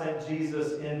God sent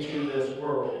Jesus into this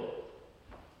world,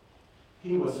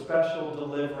 He was special,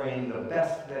 delivering the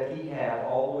best that He had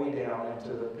all the way down into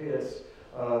the pits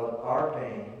of our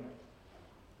pain,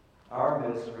 our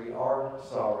misery, our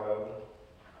sorrow,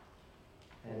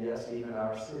 and yes, even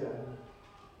our sin.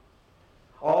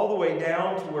 All the way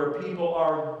down to where people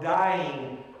are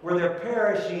dying, where they're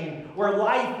perishing, where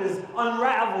life is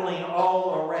unraveling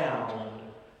all around.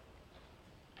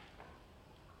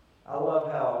 I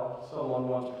love how someone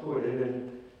once put it,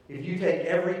 and if you take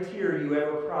every tear you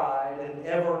ever cried and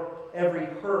every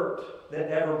hurt that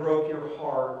ever broke your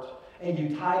heart, and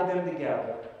you tied them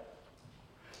together,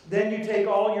 then you take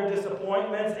all your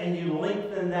disappointments and you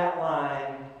lengthen that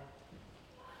line.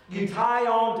 You tie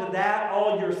on to that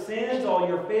all your sins, all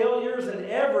your failures, and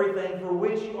everything for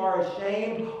which you are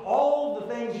ashamed, all the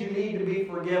things you need to be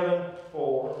forgiven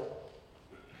for.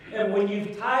 And when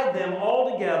you've tied them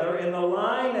all together in the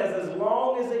line as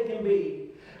long as it can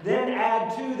be, then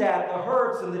add to that the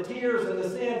hurts and the tears and the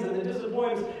sins and the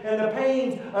disappointments and the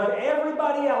pains of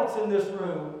everybody else in this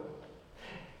room.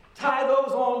 Tie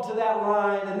those on to that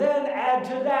line, and then add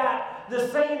to that the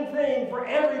same thing for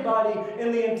everybody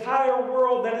in the entire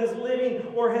world that is living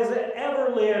or has ever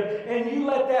lived. And you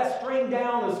let that string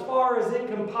down as far as it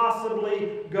can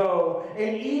possibly go.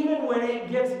 And even when it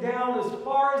gets down as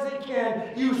far as it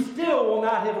can, you still will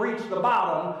not have reached the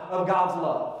bottom of God's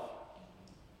love.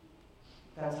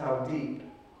 That's how deep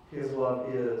His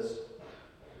love is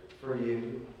for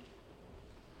you.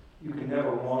 You can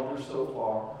never wander so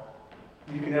far.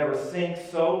 You can never sink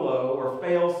so low or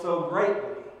fail so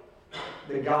greatly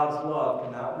that God's love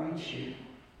cannot reach you,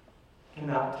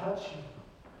 cannot touch you,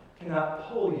 cannot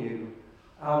pull you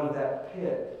out of that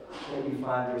pit that you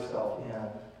find yourself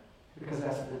in, because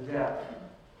that's the depth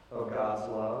of God's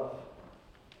love.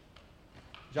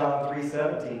 John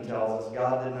 3:17 tells us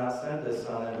God did not send His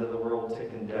Son into the world to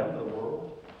condemn the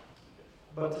world,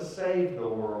 but to save the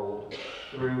world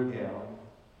through Him.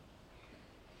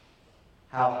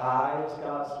 How high is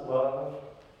God's love?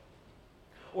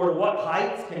 Or to what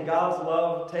heights can God's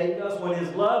love take us? When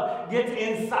His love gets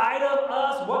inside of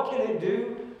us, what can it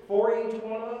do for each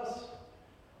one of us?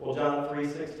 Well, John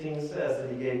 3:16 says that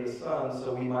He gave His Son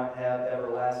so we might have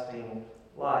everlasting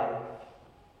life.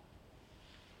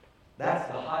 That's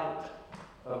the height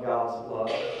of God's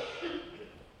love.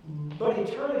 But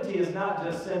eternity is not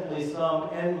just simply some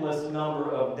endless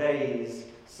number of days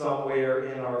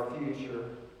somewhere in our future.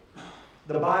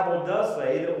 The Bible does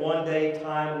say that one day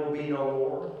time will be no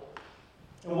more.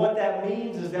 And what that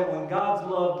means is that when God's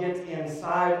love gets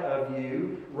inside of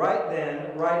you, right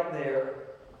then, right there,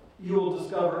 you will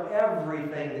discover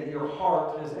everything that your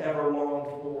heart has ever longed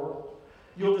for.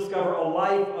 You'll discover a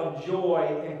life of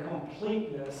joy and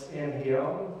completeness in Him.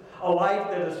 A life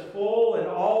that is full, and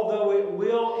although it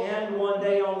will end one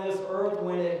day on this earth,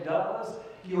 when it does,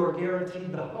 you are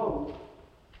guaranteed the hope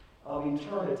of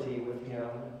eternity with Him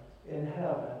in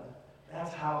heaven.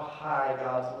 That's how high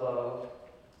God's love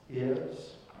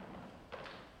is.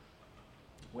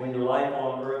 When your life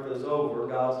on earth is over,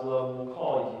 God's love will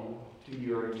call you to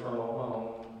your eternal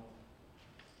home.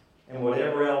 And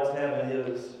whatever else heaven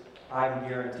is, I can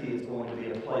guarantee it's going to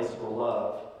be a place where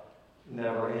love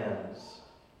never ends.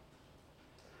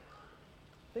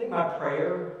 I think my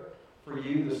prayer for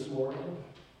you this morning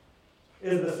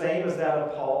is the same as that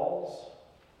of Paul's.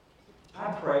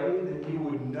 I pray that you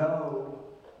would know,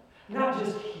 not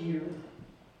just hear,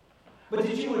 but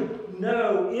that you would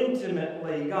know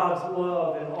intimately God's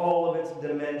love in all of its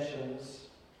dimensions.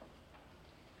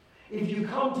 If you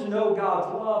come to know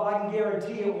God's love, I can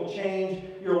guarantee it will change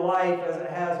your life as it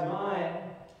has mine.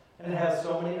 and it has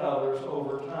so many others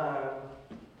over time.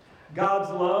 God's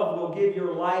love will give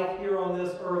your life here on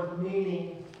this earth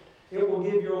meaning. It will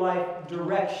give your life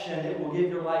direction. It will give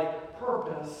your life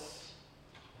purpose.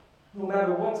 No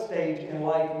matter what stage in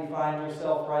life you find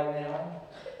yourself right now.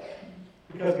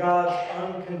 Because God's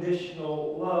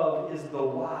unconditional love is the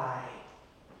why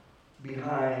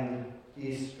behind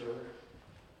Easter.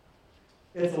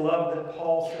 It's a love that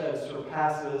Paul says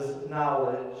surpasses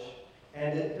knowledge.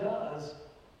 And it does.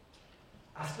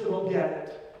 I still don't get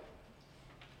it.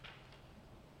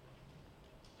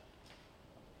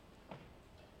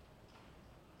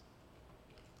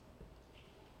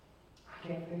 I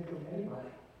can't think of anybody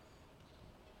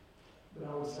that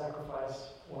I would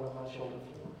sacrifice one of my children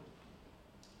for.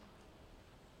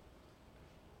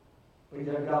 But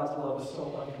yet God's love is so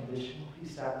unconditional. He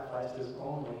sacrificed his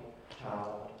only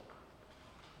child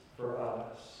for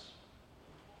us.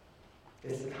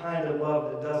 It's the kind of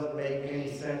love that doesn't make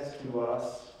any sense to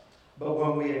us. But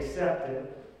when we accept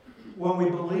it, when we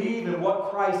believe in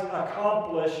what Christ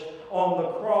accomplished on the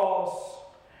cross,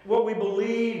 what we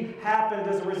believe happened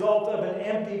as a result of an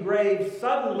empty grave,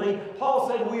 suddenly, Paul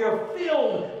said, we are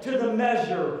filled to the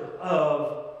measure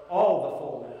of all the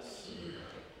fullness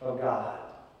of God.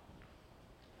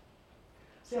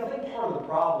 See, I think part of the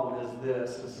problem is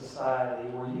this in society.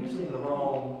 We're using the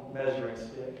wrong measuring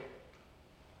stick.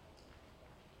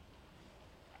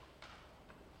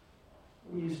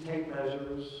 We use tape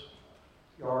measures,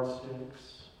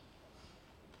 yardsticks,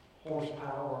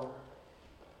 horsepower,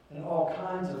 and all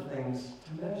kinds of things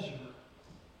to measure.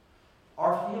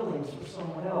 Our feelings for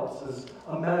someone else is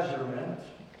a measurement.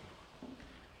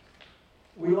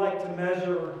 We like to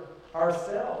measure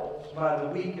ourselves by the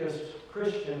weakest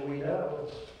Christian we know.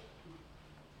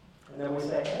 And then we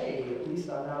say, hey, at least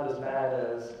I'm not as bad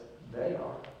as they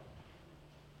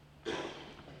are.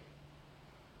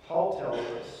 Paul tells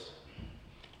us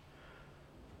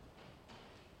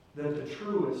that the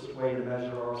truest way to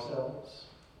measure ourselves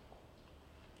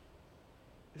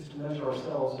is to measure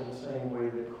ourselves in the same way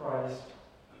that Christ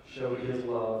showed his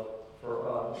love for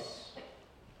us.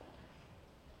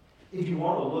 If you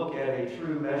want to look at a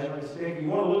true measuring stick, if you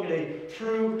want to look at a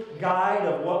true guide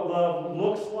of what love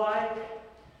looks like,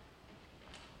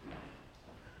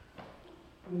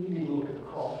 you need to look at the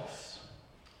cross.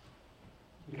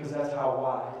 Because that's how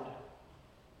wide,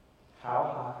 how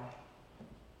high,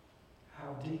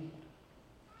 how deep.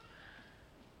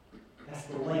 That's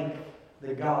the length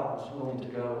that God was willing to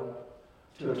go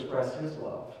to express his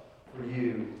love for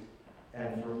you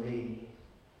and for me.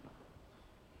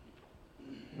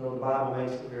 You know, the Bible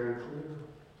makes it very clear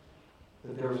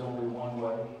that there's only one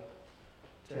way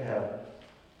to heaven.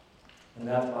 And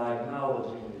that's by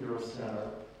acknowledging that you're a sinner.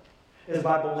 Is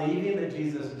by believing that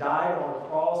Jesus died on a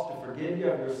cross to forgive you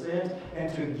of your sins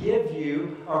and to give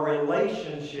you a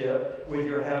relationship with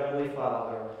your Heavenly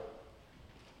Father.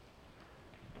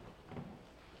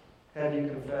 Have you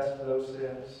confessed those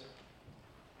sins?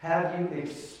 Have you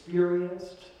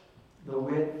experienced the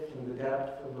width and the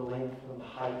depth and the length and the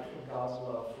height of God's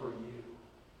love for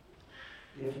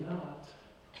you? If not,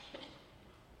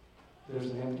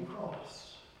 there's an empty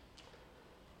cross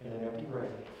and an empty grave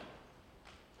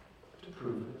to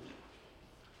prove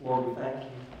it. Lord, we thank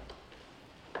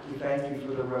you. We thank you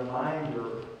for the reminder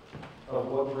of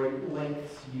what great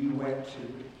lengths you went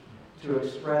to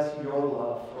express your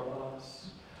love for us.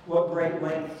 What great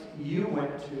lengths you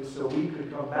went to so we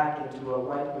could come back into a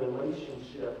right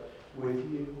relationship with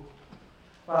you.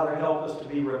 Father, help us to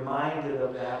be reminded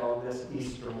of that on this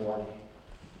Easter morning.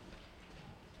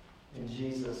 In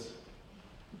Jesus,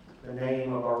 the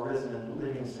name of our risen and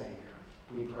living Savior,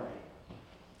 we pray.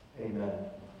 Amen.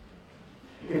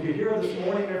 If you're here this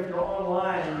morning or if you're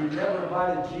online and you've never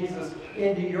invited Jesus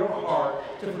into your heart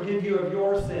to forgive you of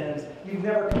your sins, you've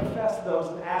never confessed those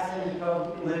and asked him to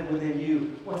come live within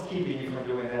you, what's keeping you from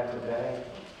doing that today?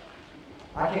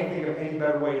 I can't think of any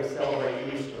better way to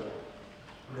celebrate Easter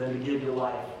than to give your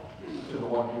life to the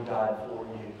one who died for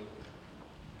you.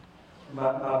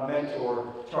 My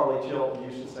mentor, Charlie Chilton,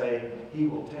 used to say, he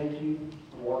will take you,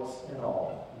 warts and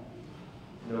all,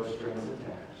 no strings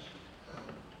attached.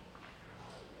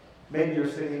 Maybe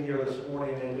you're sitting here this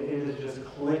morning and it has just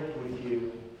clicked with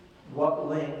you what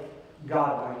length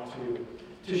God went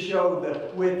to show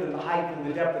the width and the height and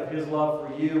the depth of his love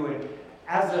for you. And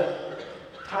as a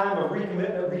time of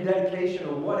recommitment, rededication,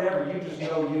 or whatever, you just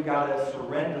know you've got to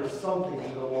surrender something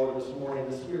to the Lord this morning.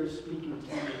 The Spirit's speaking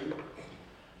to you.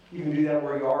 You can do that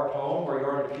where you are at home, where you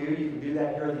are in a pew. You can do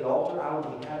that here at the altar. I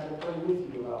would be happy to pray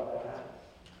with you about that.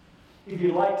 If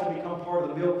you'd like to become part of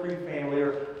the Mill Creek family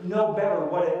or know better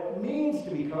what it means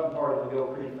to become part of the Mill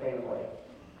Creek family,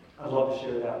 I'd love to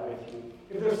share that with you.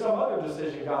 If there's some other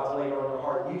decision God's laid on your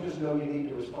heart, you just know you need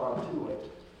to respond to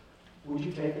it. Would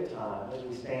you take the time as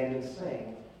we stand and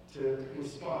sing to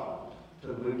respond to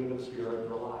the moving of the Spirit in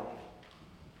your life?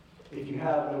 If you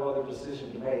have no other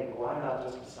decision to make, why not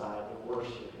just decide to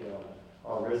worship Him,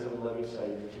 our risen and living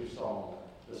Savior, through song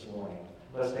this morning?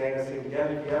 Let's stand and sing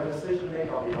together. If you have a decision to make,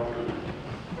 I'll be on you.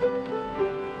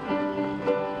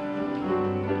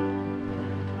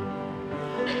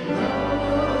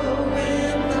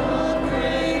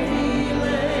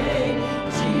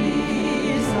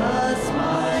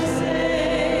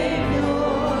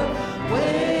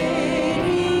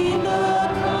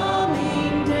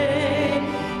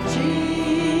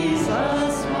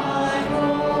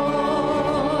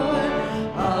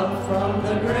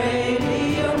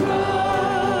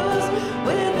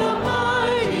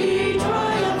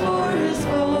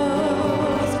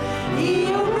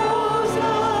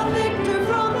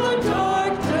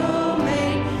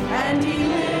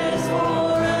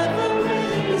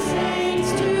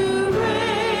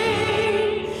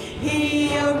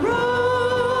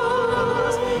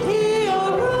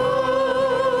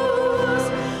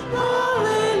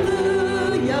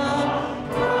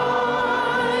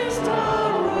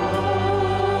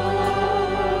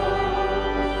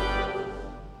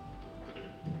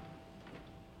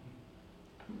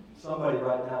 Somebody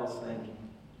right now is thinking,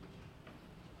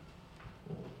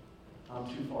 I'm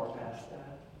too far past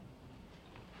that.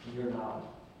 And you're not.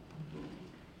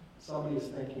 Somebody is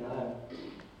thinking, I'm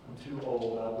too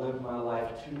old. I've lived my life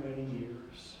too many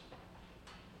years.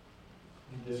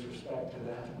 In disrespect to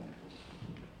that,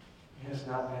 it has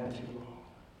not been too long.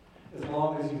 As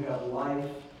long as you have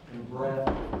life and breath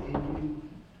in you,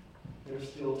 there's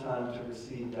still time to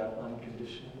receive that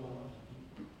unconditional love.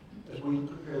 As we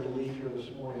prepare to leave here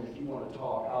this morning, if you want to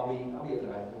talk, I'll be at the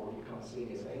back door. You come see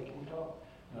me and say, hey, can we talk?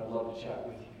 And I'd love to chat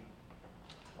with you.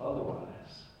 Otherwise,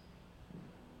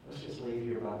 let's just leave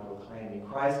here by proclaiming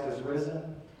Christ is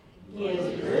risen. He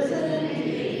is risen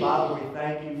indeed. Father, we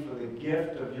thank you for the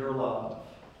gift of your love.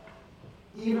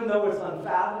 Even though it's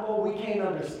unfathomable, we can't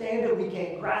understand it, we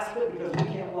can't grasp it because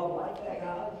we can't love like that,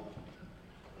 God.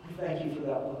 We thank you for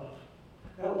that love.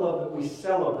 That love that we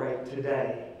celebrate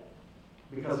today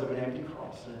because of an empty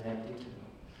cross and an empty tomb.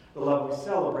 The love we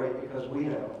celebrate because we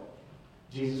know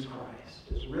Jesus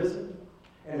Christ is risen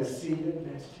and is seated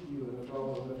next to you in the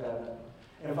throne room of heaven.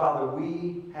 And Father,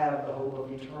 we have the hope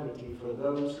of eternity for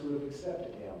those who have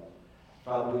accepted him.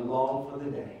 Father, we long for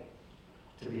the day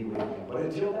to be with him. But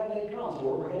until that day comes,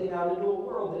 Lord, we're heading out into a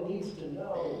world that needs to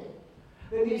know,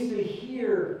 that needs to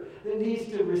hear, that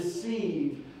needs to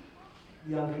receive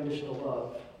the unconditional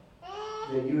love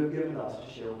that you have given us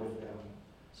to share with them.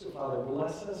 So, Father,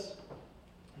 bless us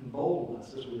and bolden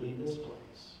us as we leave this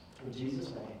place. In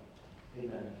Jesus'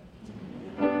 name,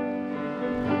 amen.